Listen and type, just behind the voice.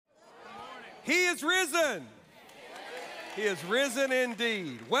He is risen. He is risen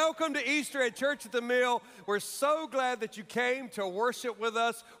indeed. Welcome to Easter at Church at the Mill. We're so glad that you came to worship with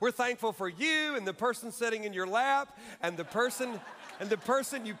us. We're thankful for you and the person sitting in your lap and the person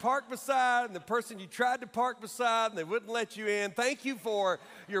you parked beside and the person you tried to park beside and they wouldn't let you in. Thank you for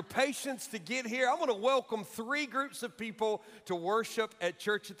your patience to get here. I want to welcome three groups of people to worship at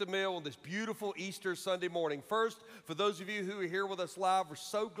Church at the Mill on this beautiful Easter Sunday morning. First, for those of you who are here with us live, we're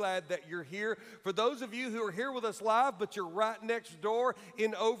so glad that you're here. For those of you who are here with us live, but you're right next door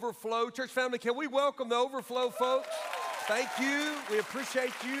in Overflow, church family, can we welcome the Overflow folks? Thank you. We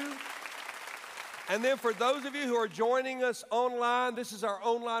appreciate you. And then for those of you who are joining us online, this is our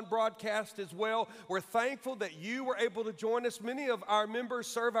online broadcast as well. We're thankful that you were able to join us. Many of our members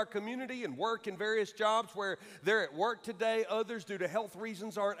serve our community and work in various jobs where they're at work today. Others, due to health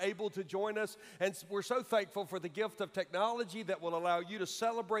reasons, aren't able to join us. And we're so thankful for the gift of technology that will allow you to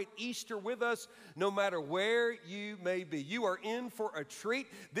celebrate Easter with us no matter where you may be. You are in for a treat.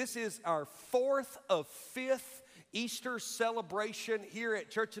 This is our fourth of fifth Easter celebration here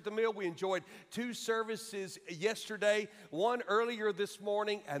at Church at the Mill. We enjoyed two services yesterday, one earlier this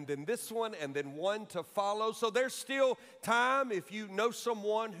morning, and then this one, and then one to follow. So there's still time. If you know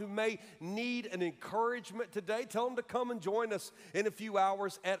someone who may need an encouragement today, tell them to come and join us in a few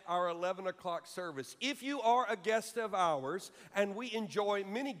hours at our 11 o'clock service. If you are a guest of ours, and we enjoy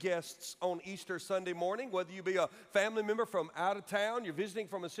many guests on Easter Sunday morning, whether you be a family member from out of town, you're visiting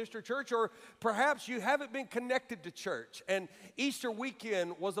from a sister church, or perhaps you haven't been connected to church, and Easter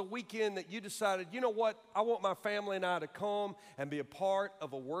weekend was a weekend that you decided, you know what, I want my family and I to come and be a part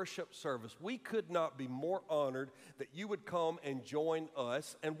of a worship service. We could not be more honored that you would come and join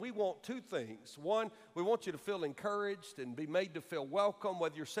us, and we want two things. One, we want you to feel encouraged and be made to feel welcome,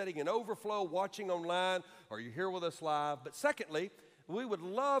 whether you're sitting in Overflow, watching online, or you're here with us live. But secondly, we would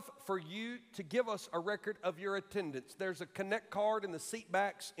love for you to give us a record of your attendance. There's a Connect card in the seat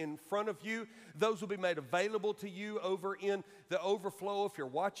backs in front of you. Those will be made available to you over in the Overflow. If you're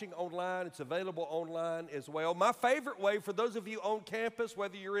watching online, it's available online as well. My favorite way for those of you on campus,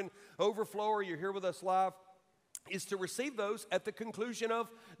 whether you're in Overflow or you're here with us live, is to receive those at the conclusion of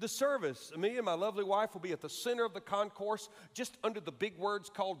the service. Me and my lovely wife will be at the center of the concourse, just under the big words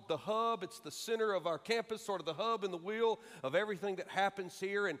called the hub. It's the center of our campus, sort of the hub and the wheel of everything that happens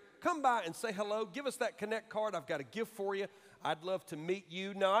here. And come by and say hello. Give us that Connect card. I've got a gift for you. I'd love to meet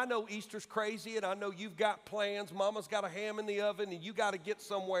you. Now, I know Easter's crazy, and I know you've got plans. Mama's got a ham in the oven, and you got to get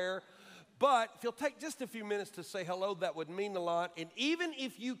somewhere. But if you'll take just a few minutes to say hello, that would mean a lot. And even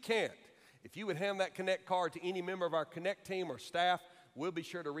if you can't, if you would hand that Connect card to any member of our Connect team or staff, we'll be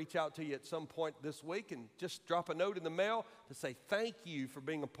sure to reach out to you at some point this week and just drop a note in the mail to say thank you for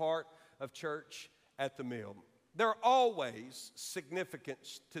being a part of Church at the Mill. There are always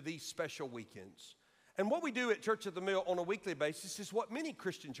significance to these special weekends. And what we do at Church at the Mill on a weekly basis is what many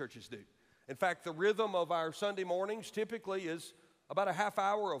Christian churches do. In fact, the rhythm of our Sunday mornings typically is about a half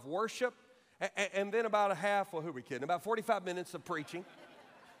hour of worship and then about who are we kidding, about 45 minutes of preaching.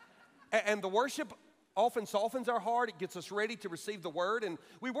 And the worship often softens our heart. It gets us ready to receive the word. And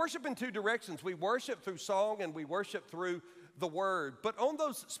we worship in two directions. We worship through song and we worship through the word. But on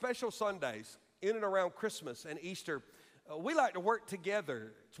those special Sundays, in and around Christmas and Easter, we like to work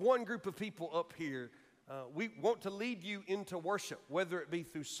together. It's one group of people up here. We want to lead you into worship, whether it be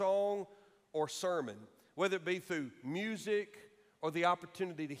through song or sermon, whether it be through music or the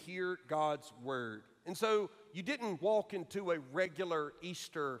opportunity to hear God's word. And so you didn't walk into a regular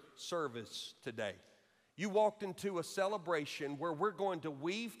Easter service today. You walked into a celebration where we're going to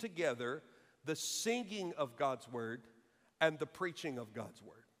weave together the singing of God's word and the preaching of God's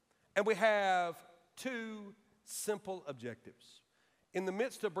word. And we have two simple objectives. In the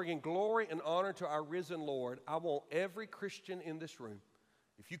midst of bringing glory and honor to our risen Lord, I want every Christian in this room,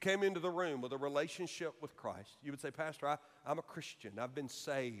 if you came into the room with a relationship with Christ, you would say, Pastor, I'm a Christian. I've been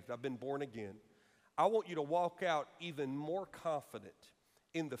saved. I've been born again. I want you to walk out even more confident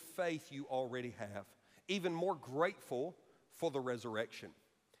in the faith you already have, even more grateful for the resurrection.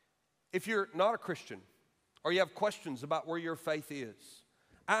 If you're not a Christian or you have questions about where your faith is,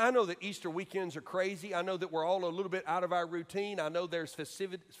 I know that Easter weekends are crazy. I know that we're all a little bit out of our routine. I know there's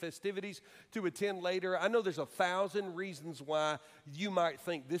festivities to attend later. I know there's 1,000 reasons why you might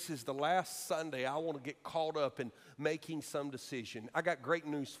think this is the last Sunday I want to get caught up in making some decision. I got great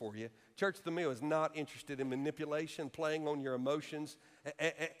news for you. Church at the Mill is not interested in manipulation, playing on your emotions,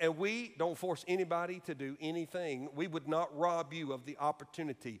 and we don't force anybody to do anything. We would not rob you of the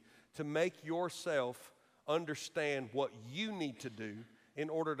opportunity to make yourself understand what you need to do in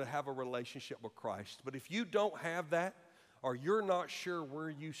order to have a relationship with Christ. But if you don't have that, or you're not sure where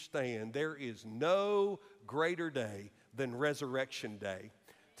you stand, there is no greater day than Resurrection Day.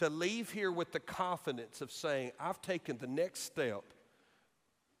 To leave here with the confidence of saying, I've taken the next step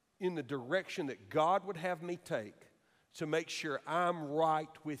in the direction that God would have me take to make sure I'm right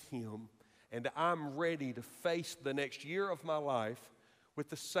with Him and I'm ready to face the next year of my life with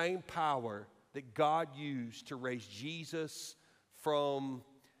the same power that God used to raise Jesus from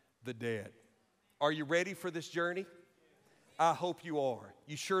the dead. Are you ready for this journey? I hope you are.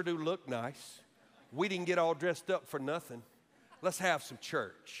 You sure do look nice. We didn't get all dressed up for nothing. Let's have some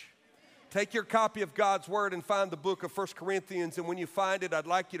church. Take your copy of God's Word and find the book of 1 Corinthians, and when you find it, I'd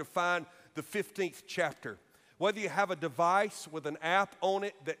like you to find the 15th chapter. Whether you have a device with an app on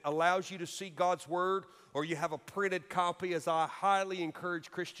it that allows you to see God's Word, or you have a printed copy, as I highly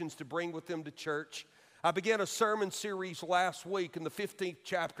encourage Christians to bring with them to church, I began a sermon series last week in the 15th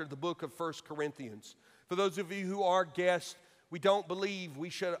chapter of the book of 1 Corinthians. For those of you who are guests, we don't believe we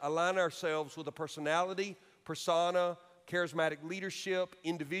should align ourselves with a personality, persona, charismatic leadership,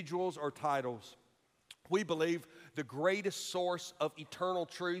 individuals, or titles. We believe the greatest source of eternal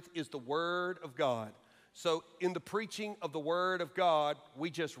truth is the Word of God. So in the preaching of the Word of God, we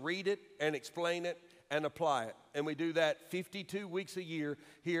just read it and explain it and apply it. And we do that 52 weeks a year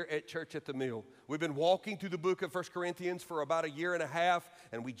here at Church at the Mill. We've been walking through the book of 1 Corinthians for about a year and a half,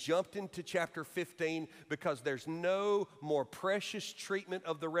 and we jumped into chapter 15 because there's no more precious treatment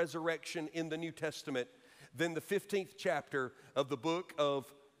of the resurrection in the New Testament than the 15th chapter of the book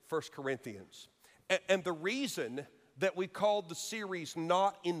of 1 Corinthians. And the reason that we called the series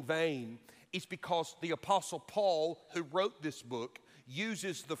Not in Vain is because the Apostle Paul, who wrote this book,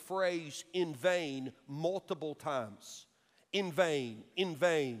 uses the phrase in vain multiple times. In vain, in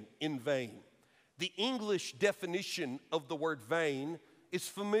vain, in vain. The English definition of the word vain is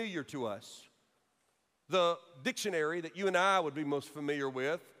familiar to us. The dictionary that you and I would be most familiar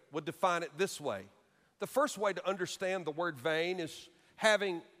with would define it this way. The first way to understand the word vain is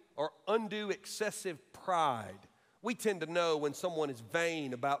having or undue excessive pride. We tend to know when someone is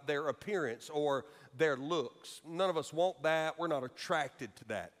vain about their appearance or their looks. None of us want that. We're not attracted to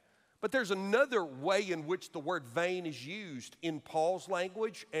that. But there's another way in which the word vain is used in Paul's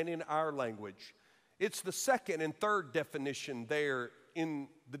language and in our language. It's the second and third definition there in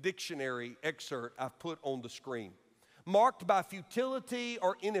the dictionary excerpt I've put on the screen. Marked by futility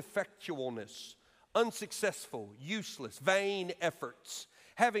or ineffectualness, unsuccessful, useless, vain efforts,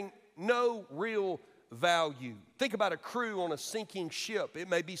 having no real value. Think about a crew on a sinking ship. It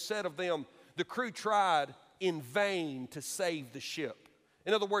may be said of them, the crew tried in vain to save the ship.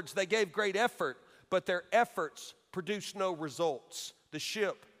 In other words, they gave great effort, but their efforts produced no results. The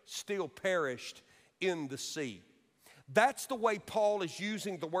ship still perished in the sea. That's the way Paul is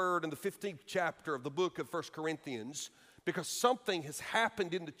using the word in the 15th chapter of the book of 1 Corinthians, because something has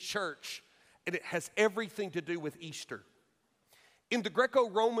happened in the church, and it has everything to do with Easter. In the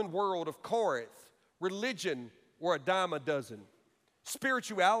Greco-Roman world of Corinth, religion were a dime a dozen.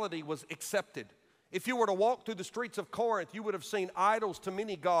 Spirituality was accepted. If you were to walk through the streets of Corinth, you would have seen idols to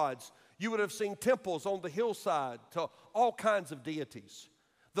many gods. You would have seen temples on the hillside to all kinds of deities.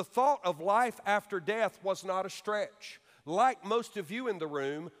 The thought of life after death was not a stretch. Like most of you in the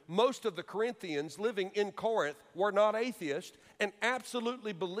room, most of the Corinthians living in Corinth were not atheists and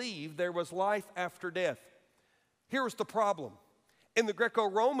absolutely believed there was life after death. Here's the problem. In the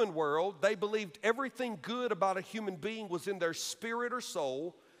Greco-Roman world, they believed everything good about a human being was in their spirit or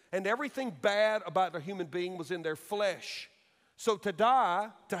soul, and everything bad about a human being was in their flesh. So to die,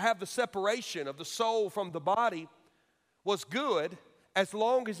 to have the separation of the soul from the body, was good as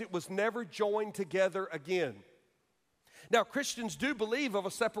long as it was never joined together again. Now, Christians do believe of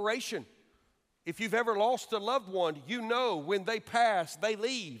a separation. If you've ever lost a loved one, you know when they pass, they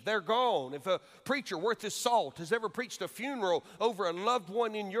leave, they're gone. If a preacher worth his salt has ever preached a funeral over a loved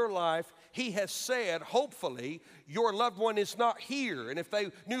one in your life, he has said, hopefully, your loved one is not here. And if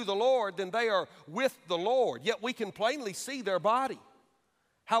they knew the Lord, then they are with the Lord. Yet we can plainly see their body.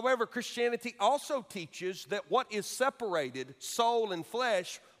 However, Christianity also teaches that what is separated, soul and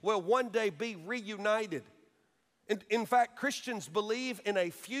flesh, will one day be reunited. In fact, Christians believe in a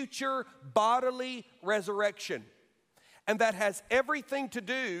future bodily resurrection. And that has everything to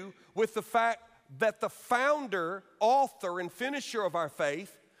do with the fact that the founder, author, and finisher of our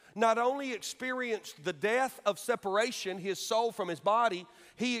faith not only experienced the death of separation, his soul from his body,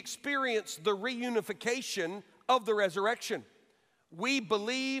 he experienced the reunification of the resurrection. We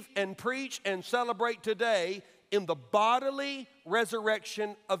believe and preach and celebrate today in the bodily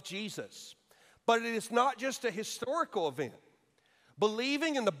resurrection of Jesus. But it is not just a historical event.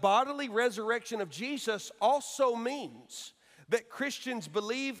 Believing in the bodily resurrection of Jesus also means that Christians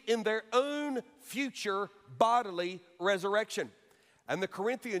believe in their own future bodily resurrection. And the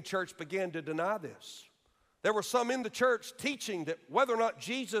Corinthian church began to deny this. There were some in the church teaching that whether or not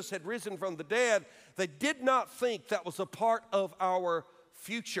Jesus had risen from the dead, they did not think that was a part of our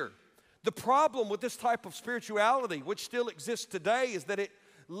future. The problem with this type of spirituality, which still exists today, is that it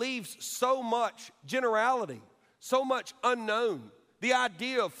leaves so much generality, so much unknown. The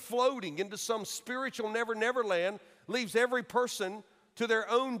idea of floating into some spiritual never land leaves every person to their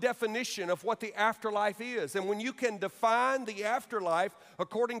own definition of what the afterlife is. And when you can define the afterlife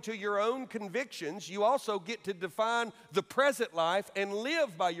according to your own convictions, you also get to define the present life and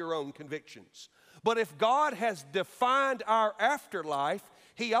live by your own convictions. But if God has defined our afterlife,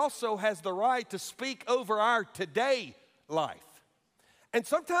 He also has the right to speak over our today life. And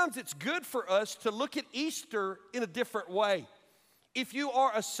sometimes it's good for us to look at Easter in a different way. If you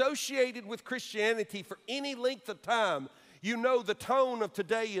are associated with Christianity for any length of time, you know the tone of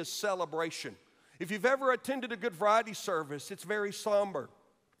today is celebration. If you've ever attended a Good Friday service, it's very somber.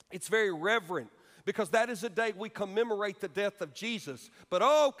 It's very reverent because that is a day we commemorate the death of Jesus. But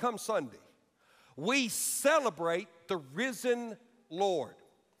oh, come Sunday, we celebrate the risen Lord.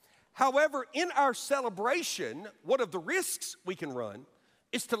 However, in our celebration, one of the risks we can run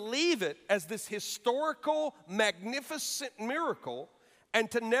is to leave it as this historical, magnificent miracle and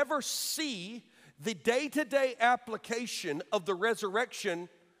to never see the day-to-day application of the resurrection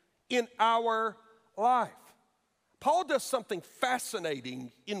in our life. Paul does something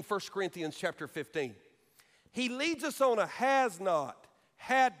fascinating in 1 Corinthians chapter 15. He leads us on a has not,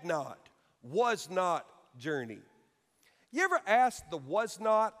 had not, was not journey. You ever asked the was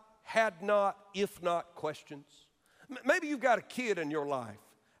not, had not, if not questions? Maybe you've got a kid in your life,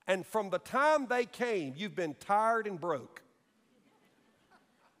 and from the time they came, you've been tired and broke.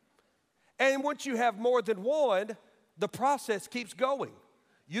 And once you have more than one, the process keeps going.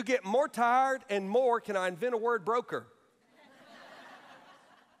 You get more tired and more, can I invent a word, broker?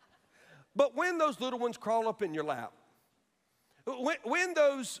 But when those little ones crawl up in your lap, when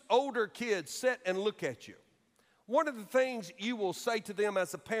those older kids sit and look at you, one of the things you will say to them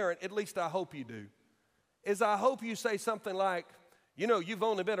as a parent, at least I hope you do, is I hope you say something like, you know, you've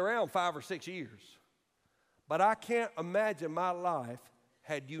only been around 5 or 6 years, but I can't imagine my life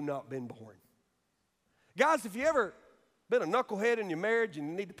had you not been born. Guys, if you ever been a knucklehead in your marriage and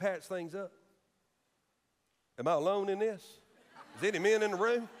you need to patch things up, am I alone in this? Is any men in the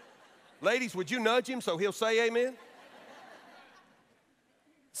room? Ladies, would you nudge him so he'll say amen?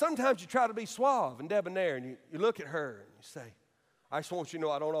 Sometimes you try to be suave and debonair and you look at her and you say, I just want you to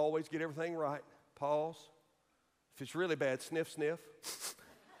know I don't always get everything right. Pause. If it's really bad, sniff, sniff.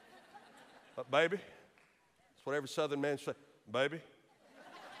 But baby, that's what every southern man says. Baby,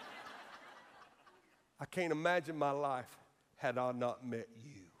 I can't imagine my life had I not met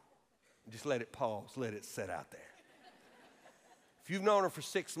you. Just let it pause, let it sit out there. If you've known her for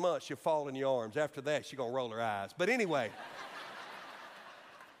 6 months, she'll fall in your arms. After that, she's going to roll her eyes. But anyway.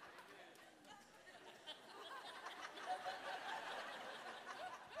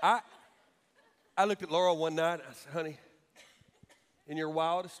 I looked at Laurel one night and I said, honey, in your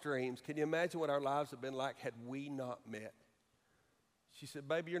wildest dreams, can you imagine what our lives have been like had we not met? She said,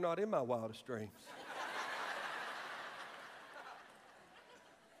 baby, you're not in my wildest dreams.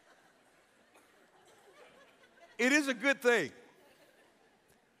 It is a good thing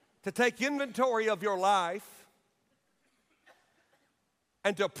to take inventory of your life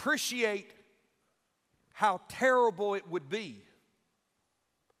and to appreciate how terrible it would be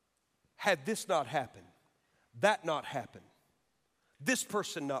had this not happened, that not happened, this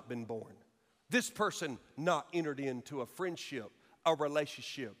person not been born, this person not entered into a friendship, a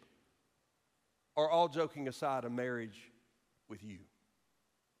relationship, or all joking aside, a marriage with you.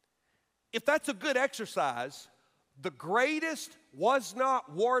 If that's a good exercise, the greatest was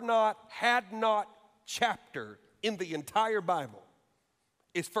not, were not, had not chapter in the entire Bible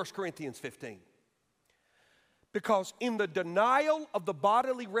is 1 Corinthians 15. Because in the denial of the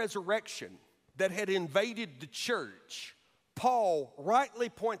bodily resurrection that had invaded the church, Paul rightly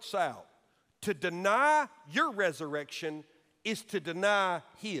points out, to deny your resurrection is to deny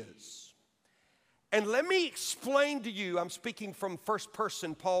his. And let me explain to you, I'm speaking from first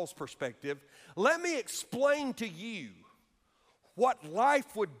person Paul's perspective, let me explain to you what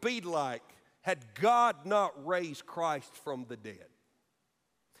life would be like had God not raised Christ from the dead.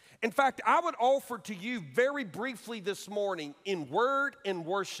 In fact, I would offer to you very briefly this morning in word and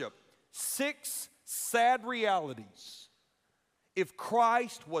worship 6 sad realities if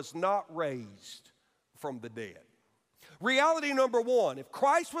Christ was not raised from the dead. Reality number one, if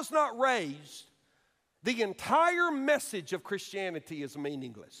Christ was not raised, the entire message of Christianity is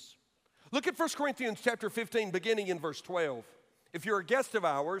meaningless. Look at 1 Corinthians chapter 15, beginning in verse 12. If you're a guest of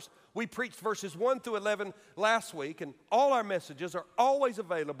ours, we preached verses 1 through 11 last week, and all our messages are always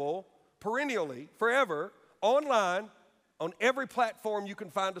available perennially, forever, online, on every platform you can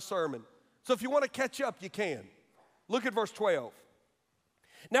find a sermon. So if you want to catch up, you can. Look at verse 12.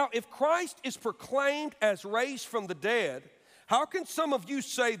 Now, if Christ is proclaimed as raised from the dead, how can some of you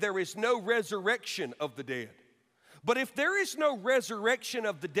say there is no resurrection of the dead? But if there is no resurrection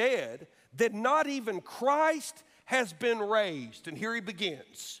of the dead, then not even Christ has been raised. And here he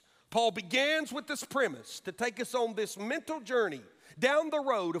begins. Paul begins with this premise to take us on this mental journey down the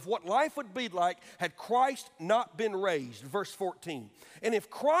road of what life would be like had Christ not been raised. Verse 14. And if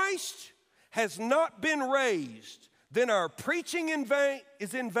Christ has not been raised, then our preaching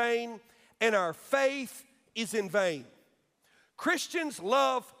is in vain, and our faith is in vain. Christians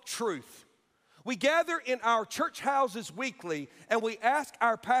love truth. We gather in our church houses weekly, and we ask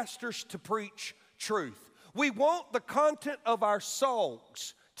our pastors to preach truth. We want the content of our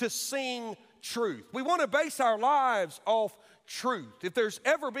songs to sing truth. We want to base our lives off truth. If there's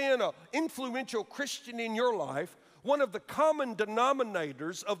ever been an influential Christian in your life, one of the common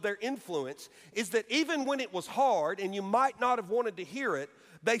denominators of their influence is that even when it was hard and you might not have wanted to hear it,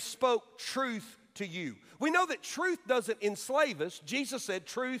 they spoke truth to you. We know that truth doesn't enslave us. Jesus said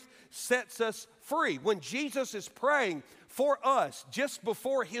truth sets us free. When Jesus is praying for us just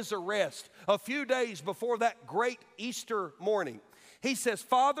before his arrest, a few days before that great Easter morning, he says,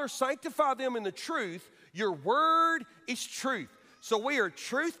 Father, sanctify them in the truth. Your word is truth. So we are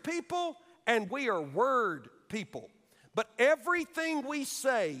truth people and we are word people. But everything we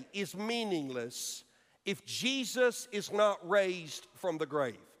say is meaningless if Jesus is not raised from the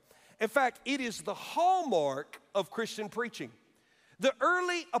grave. In fact, it is the hallmark of Christian preaching. The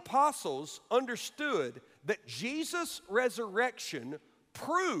early apostles understood that Jesus' resurrection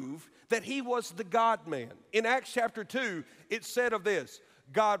proved that he was the God-man. In Acts chapter 2, it said of this,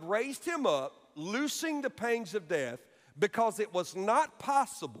 God raised him up, loosing the pangs of death, because it was not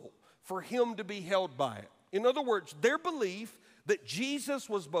possible for him to be held by it. In other words, their belief that Jesus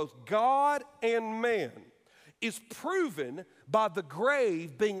was both God and man is proven by the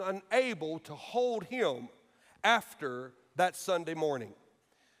grave being unable to hold him after that Sunday morning.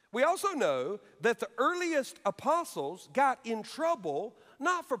 We also know that the earliest apostles got in trouble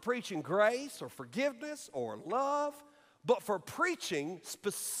not for preaching grace or forgiveness or love, but for preaching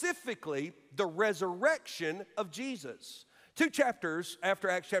specifically the resurrection of Jesus. 2 chapters after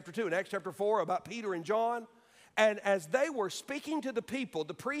Acts chapter 2, in Acts chapter 4, about Peter and John. And as they were speaking to the people,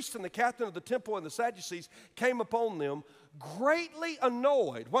 the priests and the captain of the temple and the Sadducees came upon them greatly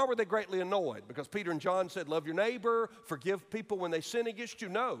annoyed. Why were they greatly annoyed? Because Peter and John said, love your neighbor, forgive people when they sin against you?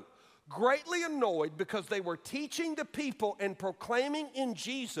 No. Greatly annoyed because they were teaching the people and proclaiming in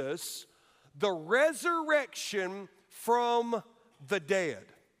Jesus the resurrection from the dead.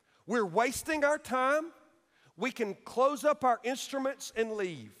 We're wasting our time. We can close up our instruments and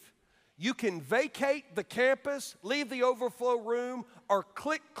leave. You can vacate the campus, leave the overflow room, or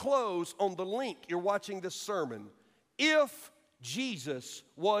click close on the link you're watching this sermon. If Jesus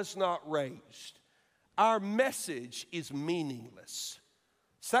was not raised, our message is meaningless.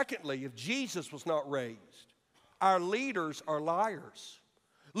 Secondly, if Jesus was not raised, our leaders are liars.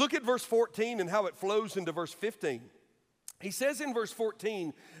 Look at verse 14 and how it flows into verse 15. He says in verse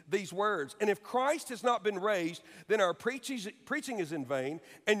 14 these words, and if Christ has not been raised, then our preaching is in vain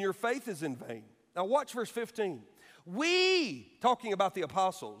and your faith is in vain. Now watch verse 15. We, talking about the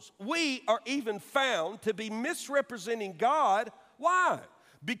apostles, we are even found to be misrepresenting God. Why?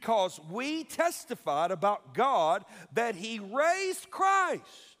 Because we testified about God that he raised Christ,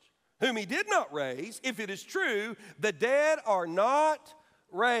 whom he did not raise, if it is true, the dead are not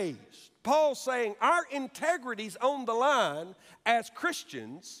raised. Paul's saying our integrity's on the line as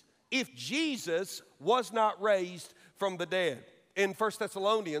Christians if Jesus was not raised from the dead. In 1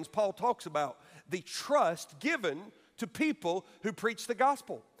 Thessalonians, Paul talks about the trust given to people who preach the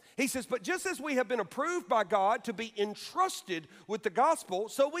gospel. He says, but just as we have been approved by God to be entrusted with the gospel,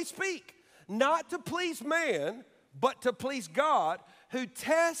 so we speak, not to please man, but to please God, who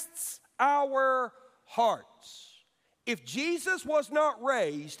tests our hearts. If Jesus was not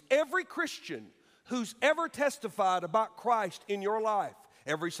raised, every Christian who's ever testified about Christ in your life,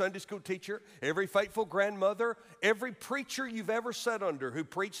 every Sunday school teacher, every faithful grandmother, every preacher you've ever sat under who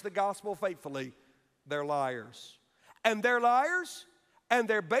preached the gospel faithfully, they're liars. And they're liars, and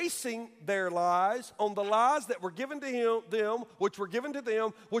they're basing their lies on the lies that were given to them, which were given to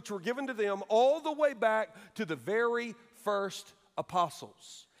them, which were given to them all the way back to the very first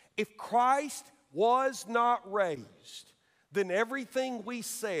apostles. If Christ was not raised, then everything we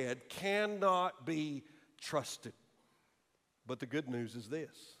said cannot be trusted. But the good news is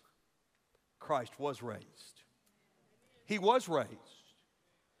this: Christ was raised. He was raised.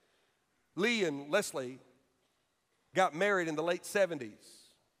 Lee and Leslie got married in the late 70s.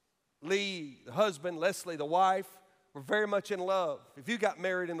 Lee, the husband, Leslie, the wife, were very much in love. If you got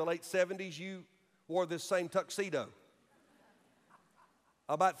married in the late 70s, you wore this same tuxedo.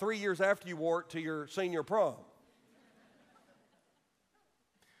 About 3 years after you wore it to your senior prom.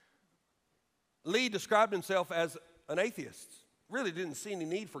 Lee described himself as an atheist. Really didn't see any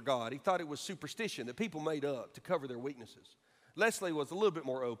need for God. He thought it was superstition that people made up to cover their weaknesses. Leslie was a little bit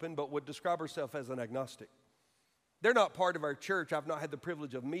more open, but would describe herself as an agnostic. They're not part of our church. I've not had the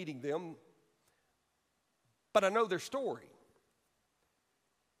privilege of meeting them, but I know their story.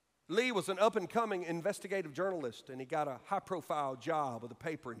 Lee was an up-and-coming investigative journalist, and he got a high-profile job with a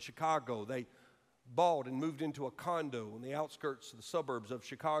paper in Chicago. They bought and moved into a condo in the outskirts of the suburbs of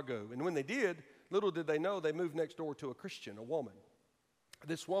Chicago. And when they did, little did they know, they moved next door to a Christian, a woman.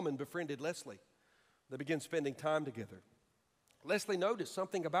 This woman befriended Leslie. They began spending time together. Leslie noticed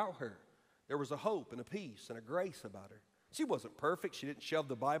something about her. There was a hope and a peace and a grace about her. She wasn't perfect. She didn't shove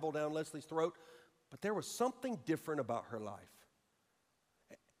the Bible down Leslie's throat, but there was something different about her life.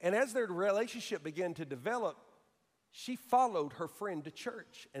 And as their relationship began to develop, she followed her friend to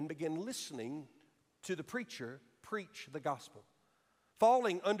church and began listening to the preacher preach the gospel.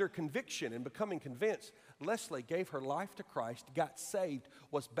 Falling under conviction and becoming convinced, Leslie gave her life to Christ, got saved,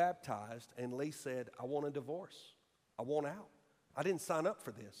 was baptized, and Lee said, I want a divorce. I want out. I didn't sign up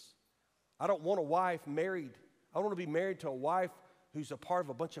for this. I don't want a wife married. I don't want to be married to a wife who's a part of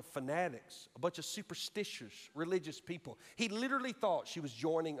a bunch of fanatics, a bunch of superstitious religious people. He literally thought she was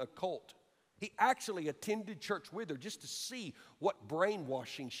joining a cult. He actually attended church with her just to see what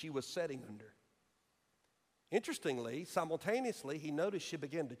brainwashing she was setting under. Interestingly, simultaneously, he noticed she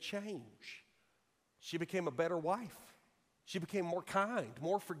began to change. She became a better wife. She became more kind,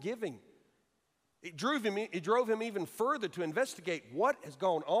 more forgiving. It drove him even further to investigate what has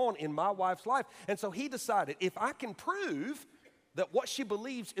gone on in my wife's life. And so he decided, if I can prove that what she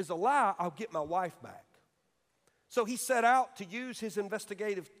believes is a lie, I'll get my wife back. So he set out to use his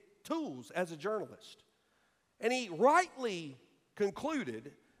investigative tools as a journalist. And he rightly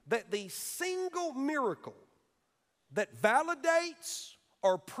concluded that the single miracle that validates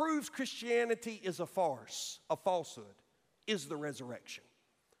or proves Christianity is a farce, a falsehood, is the resurrection.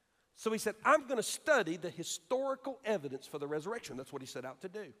 So he said, I'm going to study the historical evidence for the resurrection. That's what he set out to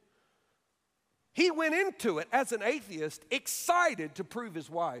do. He went into it as an atheist, excited to prove his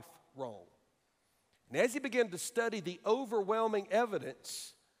wife wrong. And as he began to study the overwhelming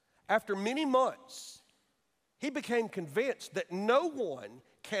evidence, after many months, he became convinced that no one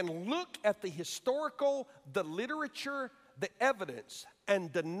can look at the historical, the literature, the evidence,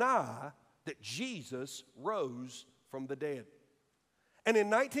 and deny that Jesus rose from the dead. And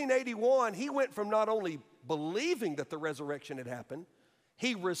in 1981, he went from not only believing that the resurrection had happened,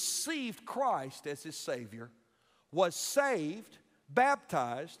 he received Christ as his Savior, was saved,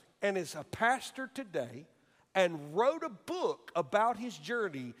 baptized, and is a pastor today, and wrote a book about his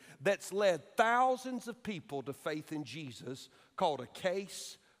journey that's led thousands of people to faith in Jesus called A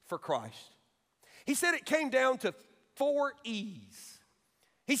Case for Christ. He said it came down to 4 E's.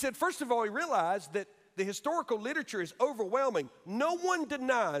 He said, first of all, he realized that the historical literature is overwhelming. No one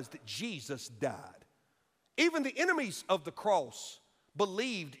denies that Jesus died. Even the enemies of the cross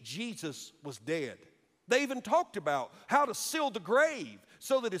believed Jesus was dead. They even talked about how to seal the grave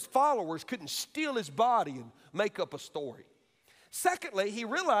so that his followers couldn't steal his body and make up a story. Secondly, he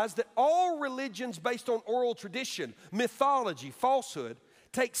realized that all religions based on oral tradition, mythology, falsehood,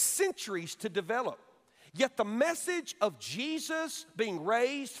 take centuries to develop. Yet the message of Jesus being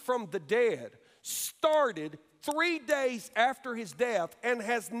raised from the dead started 3 days after his death and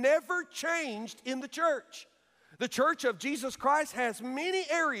has never changed in the church. The Church of Jesus Christ has many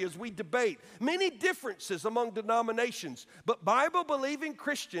areas we debate, many differences among denominations, but Bible-believing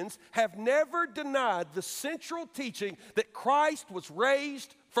Christians have never denied the central teaching that Christ was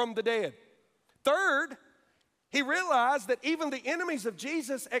raised from the dead. Third, he realized that even the enemies of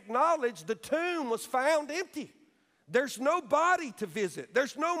Jesus acknowledged the tomb was found empty. There's no body to visit.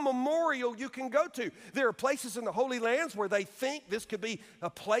 There's no memorial you can go to. There are places in the Holy Lands where they think this could be a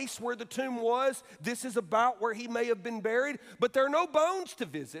place where the tomb was. This is about where he may have been buried. But there are no bones to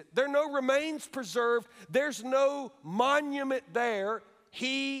visit. There are no remains preserved. There's no monument there.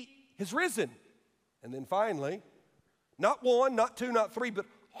 He has risen. And then finally, not one, not two, not three, but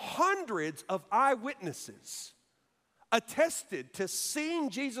hundreds of eyewitnesses attested to seeing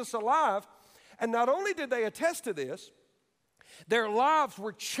Jesus alive. And not only did they attest to this, their lives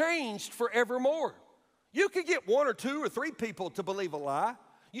were changed forevermore. You could get 1 or 2 or 3 people to believe a lie.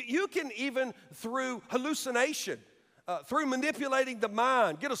 You can even, through hallucination, through manipulating the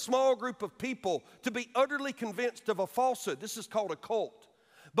mind, get a small group of people to be utterly convinced of a falsehood. This is called a cult.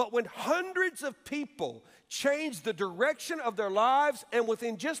 But when hundreds of people changed the direction of their lives, and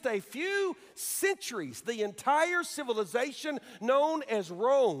within just a few centuries, the entire civilization known as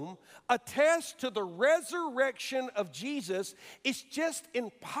Rome attests to the resurrection of Jesus, it's just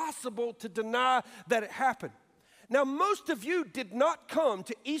impossible to deny that it happened. Now, most of you did not come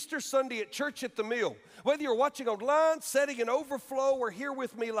to Easter Sunday at Church at the Mill. Whether you're watching online, setting an overflow, or here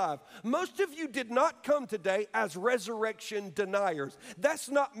with me live, most of you did not come today as resurrection deniers. That's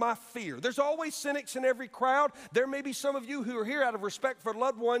not my fear. There's always cynics in every crowd. There may be some of you who are here out of respect for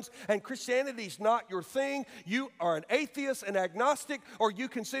loved ones, and Christianity's not your thing. You are an atheist, an agnostic, or you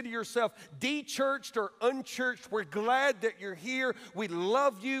consider yourself de-churched or unchurched. We're glad that you're here. We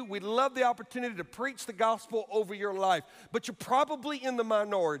love you. We love the opportunity to preach the gospel over your life. But you're probably in the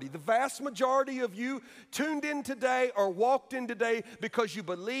minority. The vast majority of you tuned in today or walked in today because you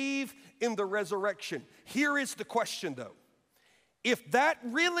believe in the resurrection. Here is the question, though. If that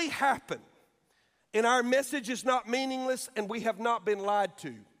really happened, and our message is not meaningless and we have not been lied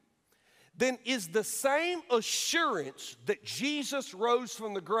to, then is the same assurance that Jesus rose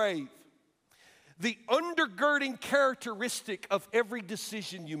from the grave the undergirding characteristic of every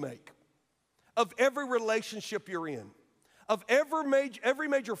decision you make, of every relationship you're in, of every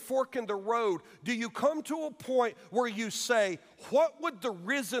major fork in the road? Do you come to a point where you say, what would the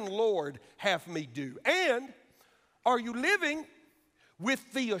risen Lord have me do? And are you living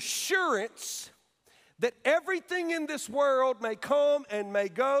with the assurance that everything in this world may come and may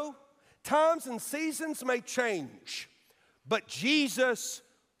go, times and seasons may change, but Jesus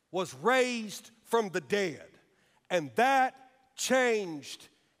was raised from the dead, and that changed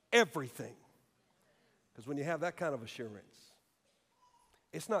everything? Because when you have that kind of assurance,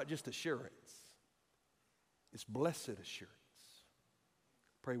 it's not just assurance, it's blessed assurance.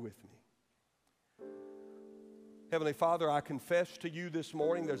 Pray with me. Heavenly Father, I confess to you this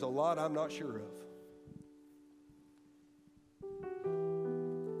morning there's a lot I'm not sure of.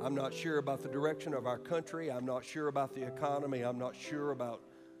 I'm not sure about the direction of our country. I'm not sure about the economy. I'm not sure about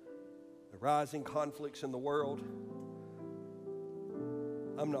the rising conflicts in the world.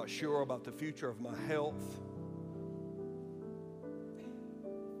 I'm not sure about the future of my health.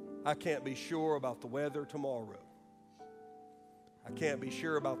 I can't be sure about the weather tomorrow. I can't be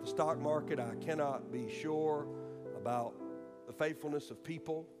sure about the stock market. I cannot be sure about the faithfulness of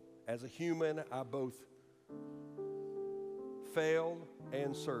people. As a human, I both fail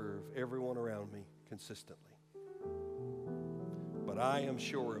and serve everyone around me consistently. But I am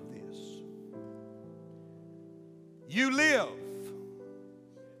sure of this. You live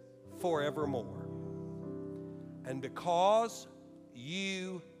forevermore. And because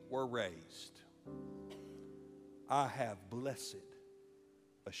you were raised, I have blessed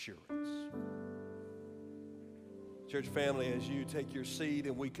assurance. Church family, as you take your seat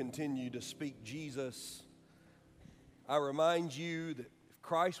and we continue to speak Jesus, I remind you that if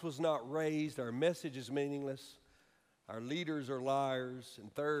Christ was not raised, our message is meaningless, our leaders are liars,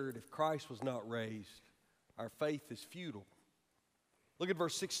 and third, if Christ was not raised, our faith is futile. Look at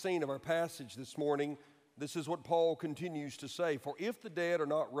verse 16 of our passage this morning. This is what Paul continues to say. For if the dead are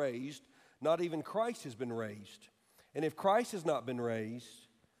not raised, not even Christ has been raised. And if Christ has not been raised,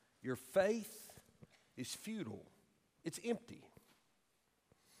 your faith is futile. It's empty.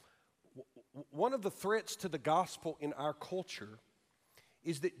 One of the threats to the gospel in our culture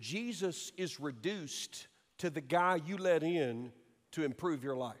is that Jesus is reduced to the guy you let in to improve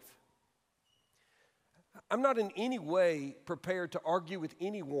your life. I'm not in any way prepared to argue with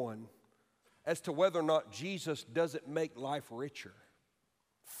anyone as to whether or not Jesus doesn't make life richer,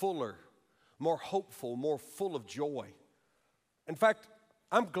 fuller, more hopeful, more full of joy. In fact,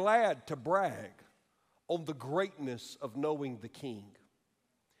 I'm glad to brag on the greatness of knowing the King.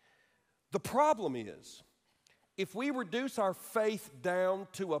 The problem is, if we reduce our faith down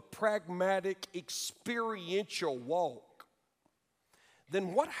to a pragmatic, experiential walk,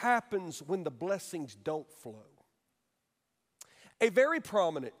 then what happens when the blessings don't flow? A very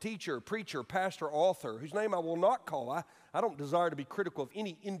prominent teacher, preacher, pastor, author, whose name I will not call. I don't desire to be critical of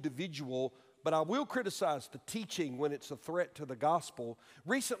any individual, but I will criticize the teaching when it's a threat to the gospel,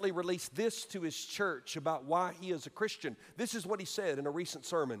 recently released this to his church about why he is a Christian. This is what he said in a recent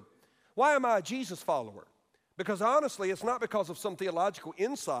sermon. Why am I a Jesus follower? Because honestly, it's not because of some theological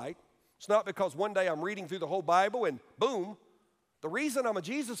insight. It's not because one day I'm reading through the whole Bible and boom. The reason I'm a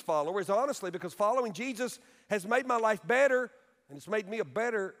Jesus follower is honestly because following Jesus has made my life better, and it's made me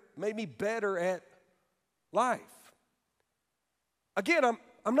better at life. Again,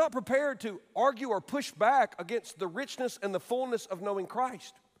 I'm not prepared to argue or push back against the richness and the fullness of knowing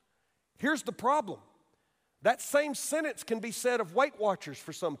Christ. Here's the problem. That same sentence can be said of Weight Watchers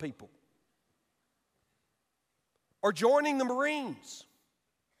for some people, or joining the Marines,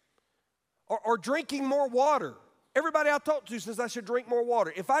 or drinking more water. Everybody I talk to says I should drink more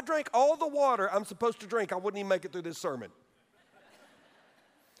water. If I drank all the water I'm supposed to drink, I wouldn't even make it through this sermon.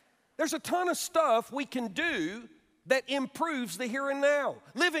 There's a ton of stuff we can do that improves the here and now.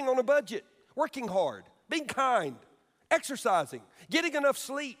 Living on a budget, working hard, being kind, exercising, getting enough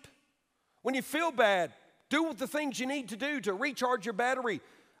sleep. When you feel bad, do the things you need to do to recharge your battery.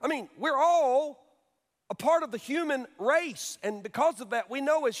 I mean, we're all a part of the human race, and because of that, we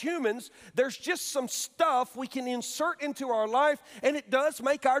know as humans, there's just some stuff we can insert into our life, and it does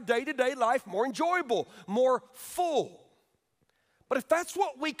make our day-to-day life more enjoyable, more full. But if that's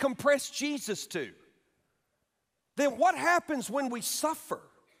what we compress Jesus to, then what happens when we suffer?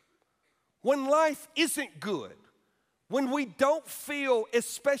 When life isn't good? When we don't feel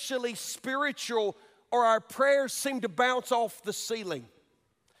especially spiritual, or our prayers seem to bounce off the ceiling?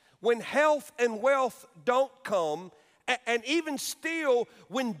 When health and wealth don't come, and even still,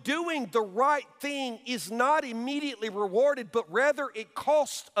 when doing the right thing is not immediately rewarded, but rather it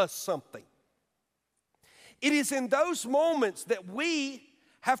costs us something. It is in those moments that we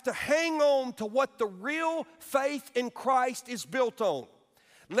have to hang on to what the real faith in Christ is built on.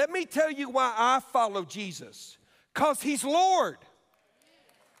 Let me tell you why I follow Jesus. Because He's Lord.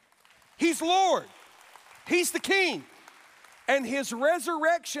 He's Lord. He's the King. And His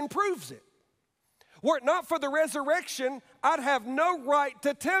resurrection proves it. Were it not for the resurrection, I'd have no right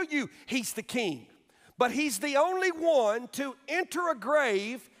to tell you He's the King. But He's the only one to enter a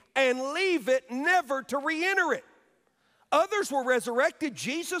grave and leave it, never to re-enter it. Others were resurrected.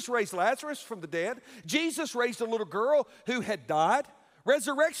 Jesus raised Lazarus from the dead. Jesus raised a little girl who had died.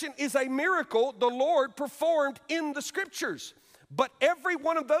 Resurrection is a miracle the Lord performed in the Scriptures. But every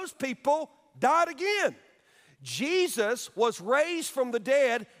one of those people died again. Jesus was raised from the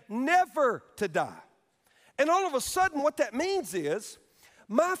dead, never to die. And all of a sudden, what that means is,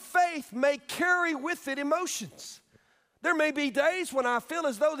 my faith may carry with it emotions. There may be days when I feel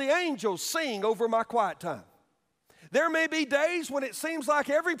as though the angels sing over my quiet time. There may be days when it seems like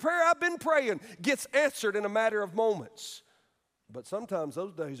every prayer I've been praying gets answered in a matter of moments. But sometimes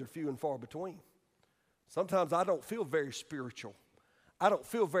those days are few and far between. Sometimes I don't feel very spiritual. I don't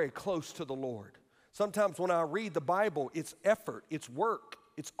feel very close to the Lord. Sometimes when I read the Bible, it's effort, it's work,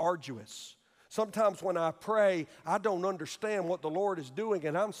 it's arduous. Sometimes when I pray, I don't understand what the Lord is doing,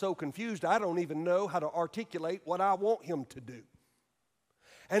 and I'm so confused I don't even know how to articulate what I want Him to do.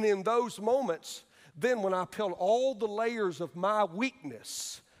 And in those moments, then when I peel all the layers of my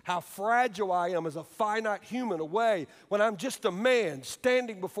weakness, how fragile I am as a finite human away, when I'm just a man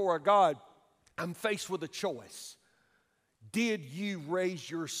standing before a God, I'm faced with a choice. Did you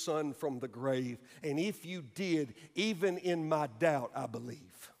raise your son from the grave? And if you did, even in my doubt, I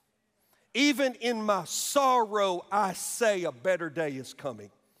believe. Even in my sorrow, I say a better day is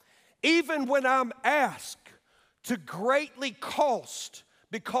coming. Even when I'm asked to greatly cost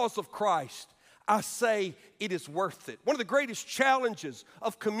because of Christ, I say it is worth it. One of the greatest challenges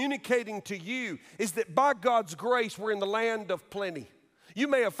of communicating to you is that by God's grace, we're in the land of plenty. You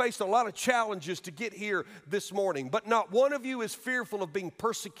may have faced a lot of challenges to get here this morning, but not one of you is fearful of being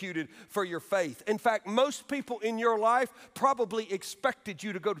persecuted for your faith. In fact, most people in your life probably expected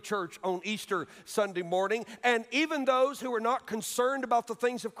you to go to church on Easter Sunday morning, and even those who are not concerned about the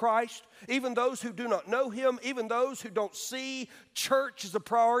things of Christ, even those who do not know Him, even those who don't see church as a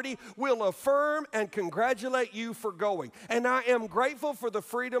priority, will affirm and congratulate you for going. And I am grateful for the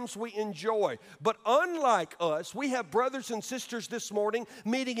freedoms we enjoy. But unlike us, we have brothers and sisters this morning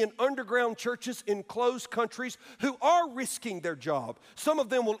meeting in underground churches in closed countries who are risking their job. Some of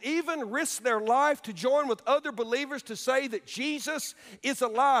them will even risk their life to join with other believers to say that Jesus is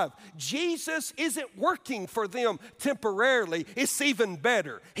alive. Jesus isn't working for them temporarily. It's even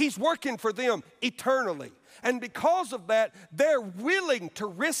better. He's working for them eternally. And because of that, they're willing to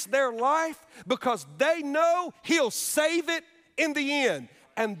risk their life because they know He'll save it in the end.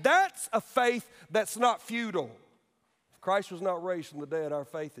 And that's a faith that's not futile. If Christ was not raised from the dead, our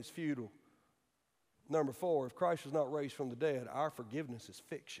faith is futile. Number 4, if Christ was not raised from the dead, our forgiveness is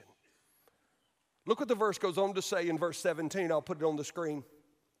fiction. Look what the verse goes on to say in verse 17. I'll put it on the screen.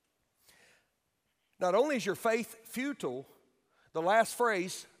 Not only is your faith futile, The last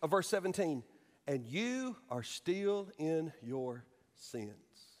phrase of verse 17, and you are still in your sins.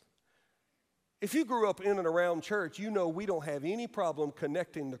 If you grew up in and around church, you know we don't have any problem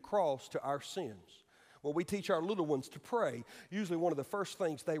connecting the cross to our sins. When we teach our little ones to pray, usually one of the first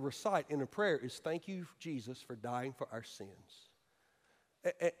things they recite in a prayer is, thank you, Jesus, for dying for our sins.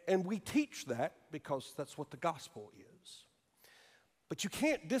 And we teach that because that's what the gospel is. But you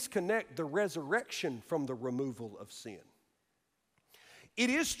can't disconnect the resurrection from the removal of sin. It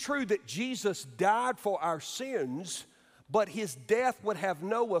is true that Jesus died for our sins, but his death would have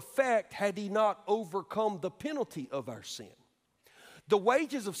no effect had he not overcome the penalty of our sin. The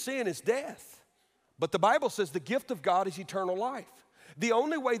wages of sin is death, but the Bible says the gift of God is eternal life. The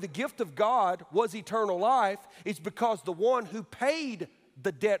only way the gift of God was eternal life is because the one who paid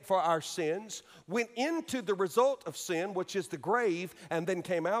the debt for our sins went into the result of sin, which is the grave, and then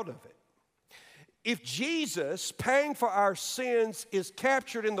came out of it. If Jesus paying for our sins is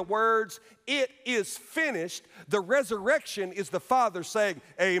captured in the words, it is finished, the resurrection is the Father saying,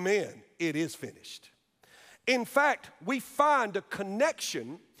 amen, it is finished. In fact, we find a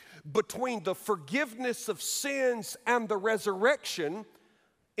connection between the forgiveness of sins and the resurrection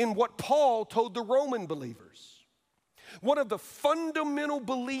in what Paul told the Roman believers. One of the fundamental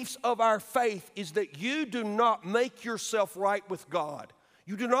beliefs of our faith is that you do not make yourself right with God.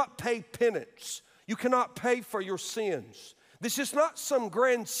 You do not pay penance. You cannot pay for your sins. This is not some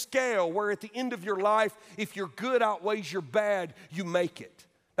grand scale where at the end of your life, if your good outweighs your bad, you make it.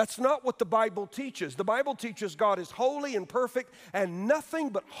 That's not what the Bible teaches. The Bible teaches God is holy and perfect, and nothing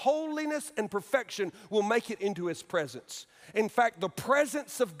but holiness and perfection will make it into his presence. In fact, the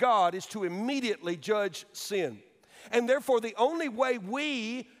presence of God is to immediately judge sin. And therefore, the only way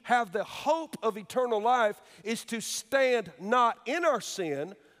we have the hope of eternal life is to stand not in our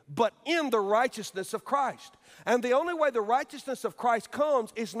sin, but in the righteousness of Christ. And the only way the righteousness of Christ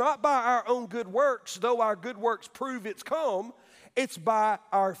comes is not by our own good works, though our good works prove it's come. It's by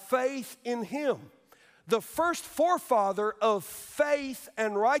our faith in him. The first forefather of faith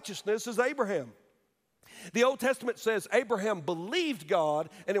and righteousness is Abraham. The Old Testament says Abraham believed God,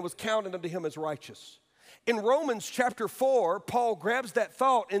 and it was counted unto him as righteous. In Romans chapter 4, Paul grabs that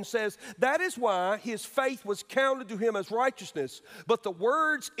thought and says, that is why his faith was counted to him as righteousness. But the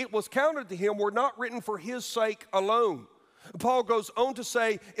words it was counted to him were not written for his sake alone. Paul goes on to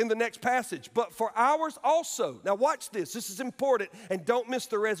say in the next passage, but for ours also. Now watch this. This is important, and don't miss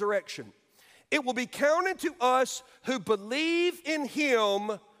the resurrection. It will be counted to us who believe in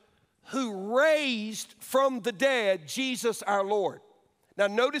him who raised from the dead Jesus our Lord. Now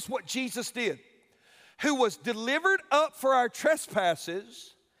notice what Jesus did. Who was delivered up for our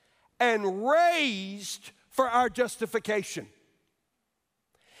trespasses and raised for our justification.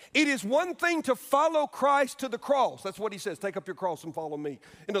 It is one thing to follow Christ to the cross. That's what he says, take up your cross and follow me.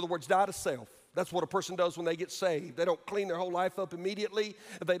 In other words, die to self. That's what a person does when they get saved. They don't clean their whole life up immediately.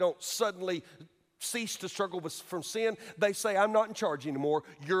 They don't suddenly cease to struggle from sin. They say, I'm not in charge anymore.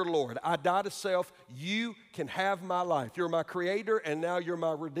 You're Lord. I die to self. You can have my life. You're my creator, and now you're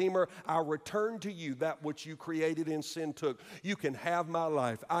my redeemer. I return to you that which you created in sin took. You can have my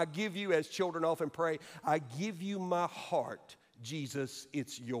life. I give you, as children often pray, I give you my heart. Jesus,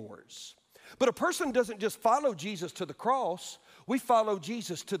 it's yours. But a person doesn't just follow Jesus to the cross. We follow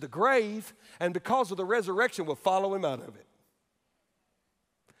Jesus to the grave, and because of the resurrection, we'll follow him out of it.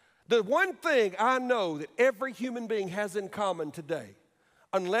 The one thing I know that every human being has in common today,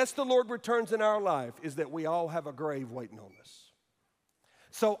 unless the Lord returns in our life, is that we all have a grave waiting on us.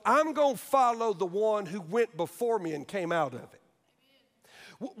 So I'm going to follow the one who went before me and came out of it.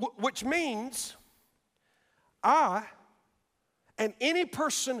 Which means I and any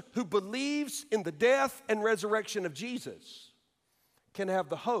person who believes in the death and resurrection of Jesus can have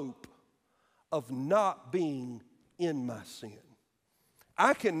the hope of not being in my sin.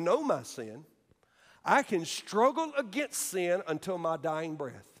 I can know my sin. I can struggle against sin until my dying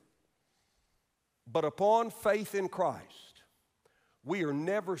breath. But upon faith in Christ, we are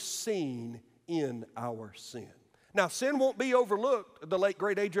never seen in our sin. Now, sin won't be overlooked. The late,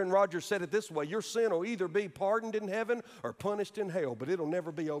 great Adrian Rogers said it this way, your sin will either be pardoned in heaven or punished in hell, but it'll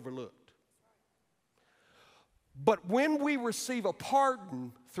never be overlooked. But when we receive a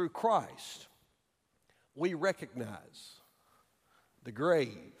pardon through Christ, we recognize the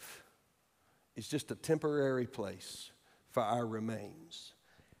grave is just a temporary place for our remains.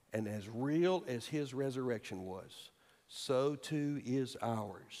 And as real as his resurrection was, so too is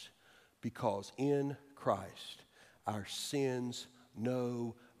ours. Because in Christ, our sins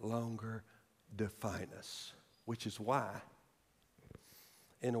no longer define us. Which is why,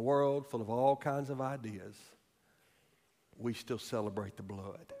 in a world full of all kinds of ideas, we still celebrate the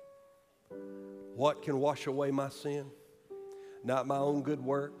blood. What can wash away my sin? Not my own good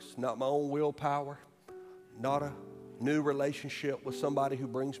works, not my own willpower, not a new relationship with somebody who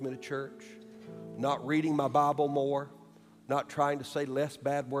brings me to church, not reading my Bible more, not trying to say less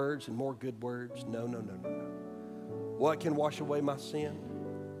bad words and more good words. No. What can wash away my sin?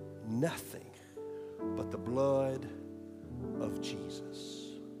 Nothing but the blood of Jesus.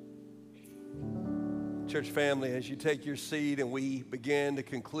 Church family, as you take your seat and we begin to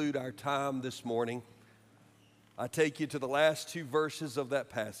conclude our time this morning, I take you to the last two verses of that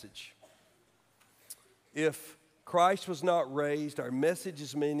passage. If Christ was not raised, our message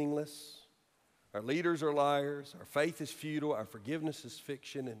is meaningless, our leaders are liars, our faith is futile, our forgiveness is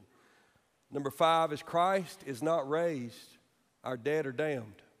fiction. And number 5 is Christ is not raised, our dead are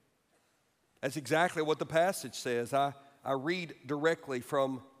damned. That's exactly what the passage says. I read directly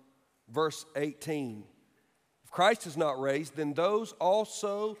from verse 18. If Christ is not raised, then those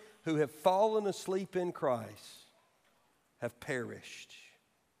also who have fallen asleep in Christ have perished.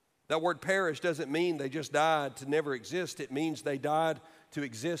 That word perish doesn't mean they just died to never exist. It means they died to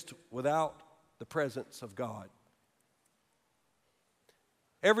exist without the presence of God.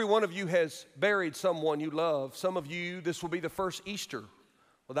 Every one of you has buried someone you love. Some of you, this will be the first Easter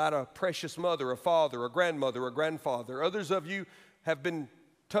without a precious mother, a father, a grandmother, a grandfather. Others of you have been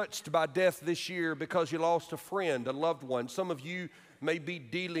touched by death this year because you lost a friend, a loved one. Some of you may be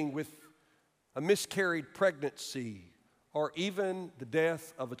dealing with a miscarried pregnancy or even the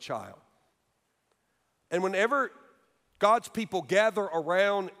death of a child. And whenever God's people gather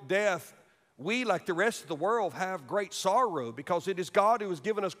around death, we, like the rest of the world, have great sorrow because it is God who has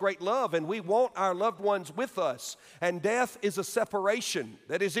given us great love and we want our loved ones with us. And death is a separation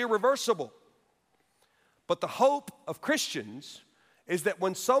that is irreversible. But the hope of Christians is that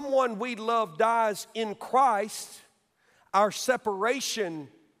when someone we love dies in Christ, our separation,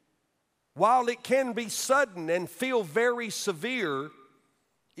 while it can be sudden and feel very severe,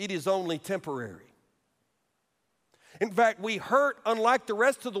 it is only temporary. In fact, we hurt unlike the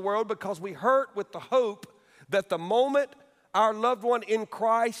rest of the world because we hurt with the hope that the moment our loved one in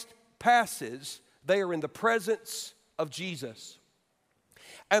Christ passes, they are in the presence of Jesus.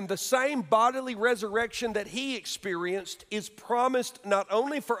 And the same bodily resurrection that he experienced is promised not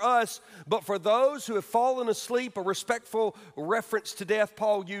only for us, but for those who have fallen asleep, a respectful reference to death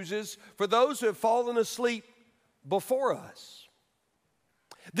Paul uses, for those who have fallen asleep before us.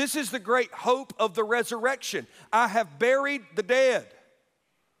 This is the great hope of the resurrection. I have buried the dead.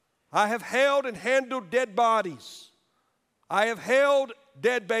 I have held and handled dead bodies. I have held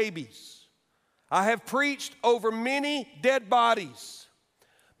dead babies. I have preached over many dead bodies.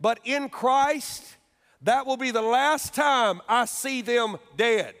 But in Christ, that will be the last time I see them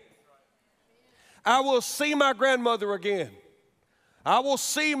dead. I will see my grandmother again. I will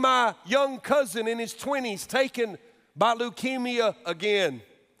see my young cousin in his 20s taken by leukemia again.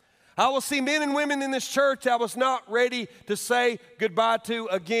 I will see men and women in this church I was not ready to say goodbye to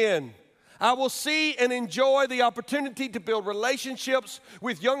again. I will see and enjoy the opportunity to build relationships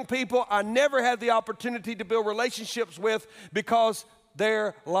with young people I never had the opportunity to build relationships with because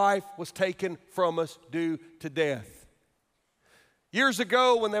their life was taken from us due to death. Years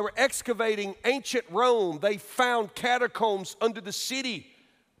ago, when they were excavating ancient Rome, they found catacombs under the city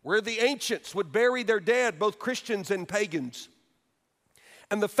where the ancients would bury their dead, both Christians and pagans.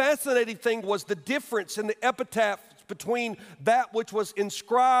 And the fascinating thing was the difference in the epitaphs between that which was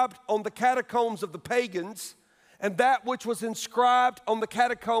inscribed on the catacombs of the pagans and that which was inscribed on the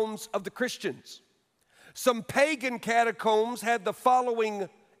catacombs of the Christians. Some pagan catacombs had the following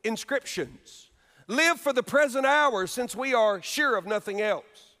inscriptions: "Live for the present hour, since we are sure of nothing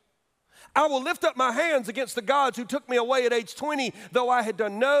else. I will lift up my hands against the gods who took me away at age 20, though I had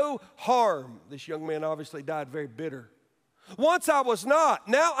done no harm." This young man obviously died very bitter. "Once I was not,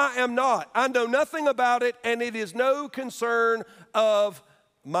 now I am not. I know nothing about it, and it is no concern of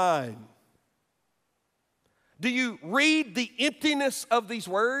mine." Do you read the emptiness of these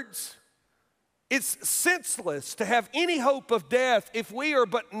words? It's senseless to have any hope of death if we are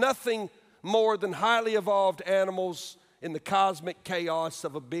but nothing more than highly evolved animals in the cosmic chaos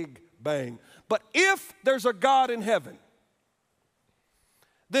of a big bang. But if there's a God in heaven,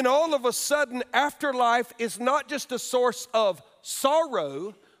 then all of a sudden afterlife is not just a source of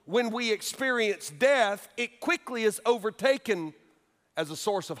sorrow when we experience death, it quickly is overtaken as a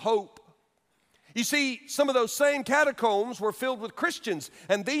source of hope. You see, some of those same catacombs were filled with Christians,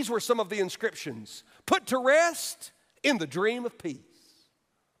 and these were some of the inscriptions: "Put to rest in the dream of peace."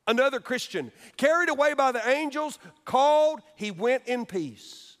 Another Christian: "Carried away by the angels, called, he went in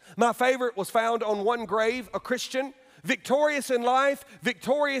peace." My favorite was found on one grave, a Christian Victorious in life,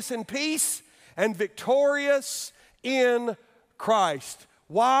 victorious in peace, and victorious in Christ.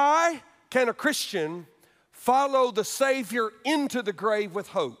 Why can a Christian follow the Savior into the grave with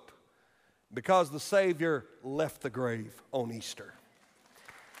hope? Because the Savior left the grave on Easter.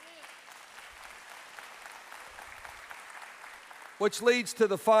 Which leads to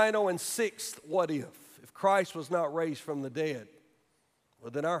the final and sixth what if. If Christ was not raised from the dead, well,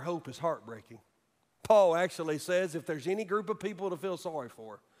 then our hope is heartbreaking. Paul actually says if there's any group of people to feel sorry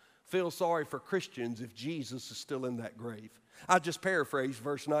for Christians if Jesus is still in that grave. I just paraphrased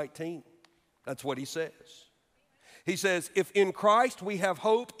verse 19. That's what he says. He says, if in Christ we have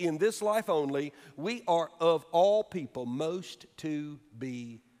hope in this life only, we are of all people most to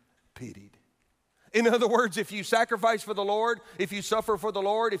be pitied. In other words, if you sacrifice for the Lord, if you suffer for the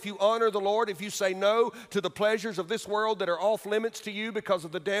Lord, if you honor the Lord, if you say no to the pleasures of this world that are off limits to you because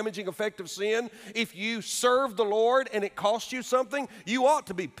of the damaging effect of sin, if you serve the Lord and it costs you something, you ought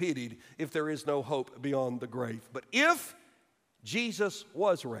to be pitied if there is no hope beyond the grave. But if Jesus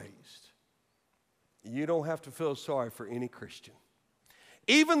was raised, you don't have to feel sorry for any Christian.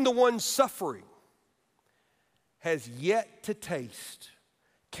 Even the one suffering has yet to taste,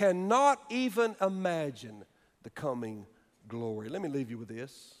 cannot even imagine the coming glory. Let me leave you with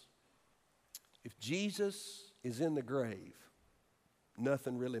this. If Jesus is in the grave,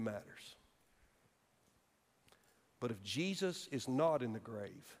 nothing really matters. But if Jesus is not in the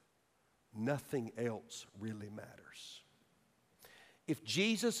grave, nothing else really matters. If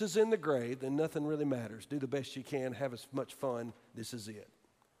Jesus is in the grave, then nothing really matters. Do the best you can, have as much fun. This is it.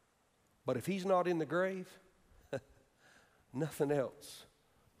 But if he's not in the grave, nothing else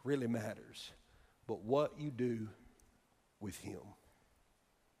really matters but what you do with him.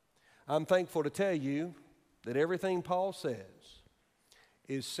 I'm thankful to tell you that everything Paul says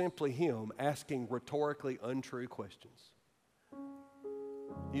is simply him asking rhetorically untrue questions.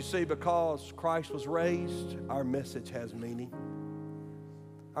 You see, because Christ was raised, our message has meaning.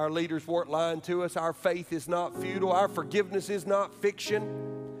 Our leaders weren't lying to us. Our faith is not futile. Our forgiveness is not fiction.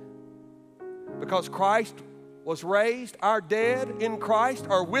 Because Christ was raised, our dead in Christ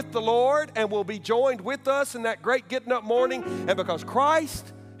are with the Lord and will be joined with us in that great getting up morning. And because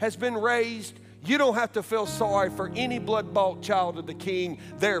Christ has been raised, you don't have to feel sorry for any blood-bought child of the King.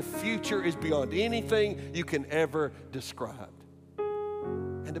 Their future is beyond anything you can ever describe.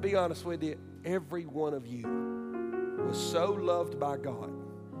 And to be honest with you, every one of you was so loved by God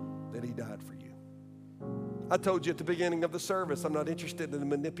that he died for you. I told you at the beginning of the service, I'm not interested in the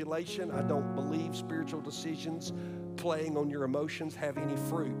manipulation. I don't believe spiritual decisions playing on your emotions have any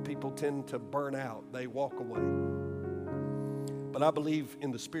fruit. People tend to burn out. They walk away. But I believe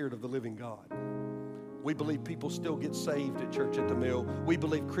in the Spirit of the living God. We believe people still get saved at Church at the Mill. We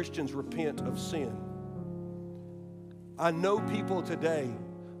believe Christians repent of sin. I know people today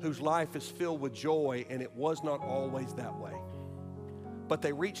whose life is filled with joy, and it was not always that way. But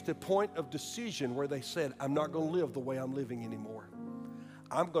they reached a point of decision where they said, I'm not going to live the way I'm living anymore.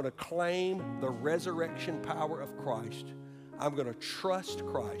 I'm going to claim the resurrection power of Christ. I'm going to trust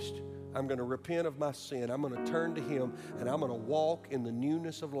Christ. I'm going to repent of my sin. I'm going to turn to him, and I'm going to walk in the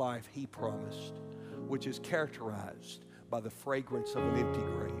newness of life he promised, which is characterized by the fragrance of an empty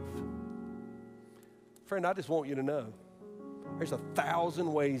grave. Friend, I just want you to know, there's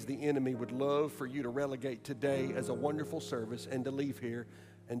 1,000 ways the enemy would love for you to relegate today as a wonderful service and to leave here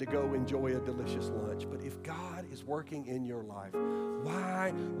and to go enjoy a delicious lunch. But if God is working in your life,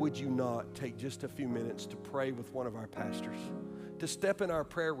 why would you not take just a few minutes to pray with one of our pastors, to step in our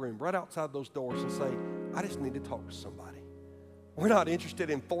prayer room right outside those doors and say, I just need to talk to somebody. We're not interested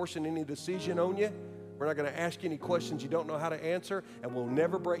in forcing any decision on you. We're not going to ask you any questions you don't know how to answer, and we'll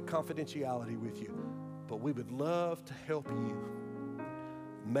never break confidentiality with you. But we would love to help you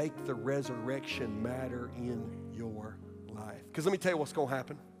make the resurrection matter in your life. Because let me tell you what's going to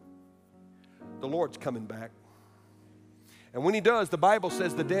happen. The Lord's coming back. And when he does, the Bible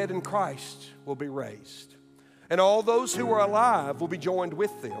says the dead in Christ will be raised. And all those who are alive will be joined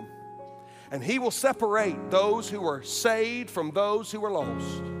with them. And he will separate those who are saved from those who are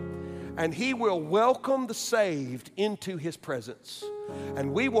lost. And he will welcome the saved into his presence.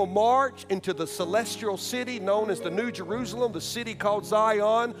 And we will march into the celestial city known as the New Jerusalem, the city called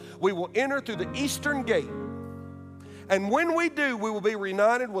Zion. We will enter through the eastern gate. And when we do, we will be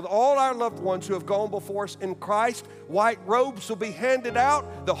reunited with all our loved ones who have gone before us in Christ. White robes will be handed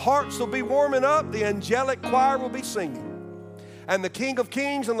out. The hearts will be warming up. The angelic choir will be singing. And the King of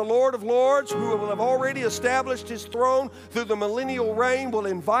Kings and the Lord of Lords, who will have already established his throne through the millennial reign, will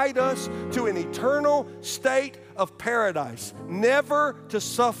invite us to an eternal state of paradise, never to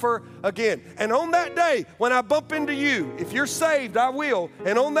suffer again. And on that day, when I bump into you, if you're saved, I will.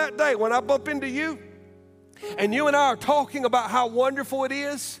 And on that day, when I bump into you, and you and I are talking about how wonderful it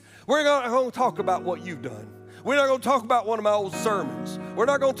is, we're not going to talk about what you've done. We're not going to talk about one of my old sermons. We're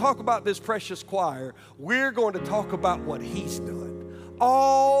not going to talk about this precious choir. We're going to talk about what he's done.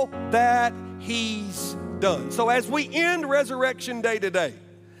 All that he's done. So as we end Resurrection Day today,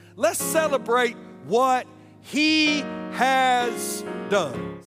 let's celebrate what he has done.